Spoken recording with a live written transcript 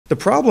The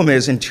problem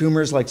is in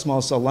tumors like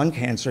small cell lung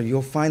cancer,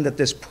 you'll find that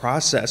this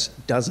process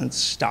doesn't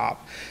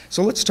stop.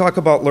 So let's talk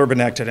about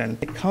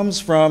lurbinectedin. It comes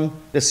from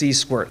the C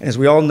squirt. As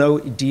we all know,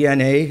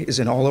 DNA is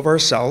in all of our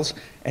cells,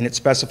 and it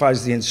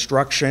specifies the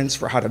instructions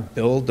for how to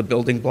build the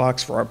building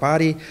blocks for our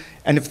body.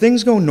 And if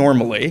things go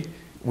normally,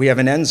 we have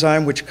an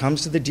enzyme which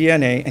comes to the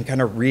DNA and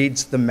kind of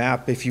reads the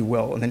map, if you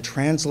will, and then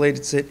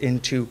translates it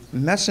into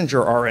messenger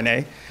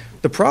RNA.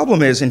 The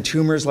problem is in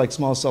tumors like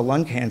small cell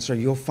lung cancer,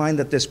 you'll find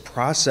that this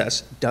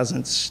process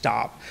doesn't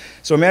stop.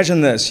 So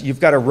imagine this, you've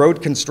got a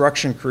road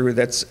construction crew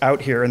that's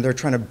out here and they're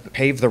trying to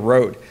pave the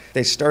road.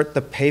 They start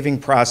the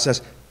paving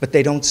process, but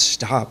they don't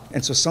stop.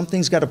 And so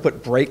something's got to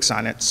put brakes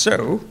on it.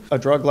 So a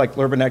drug like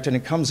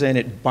lurbinectedin comes in,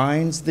 it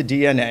binds the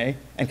DNA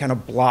and kind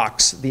of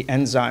blocks the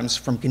enzymes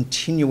from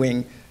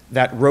continuing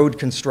that road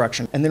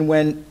construction. And then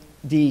when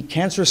the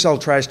cancer cell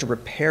tries to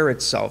repair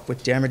itself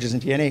with damages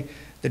in DNA,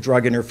 the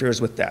drug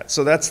interferes with that.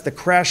 So that's the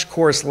crash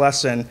course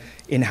lesson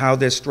in how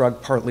this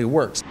drug partly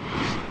works.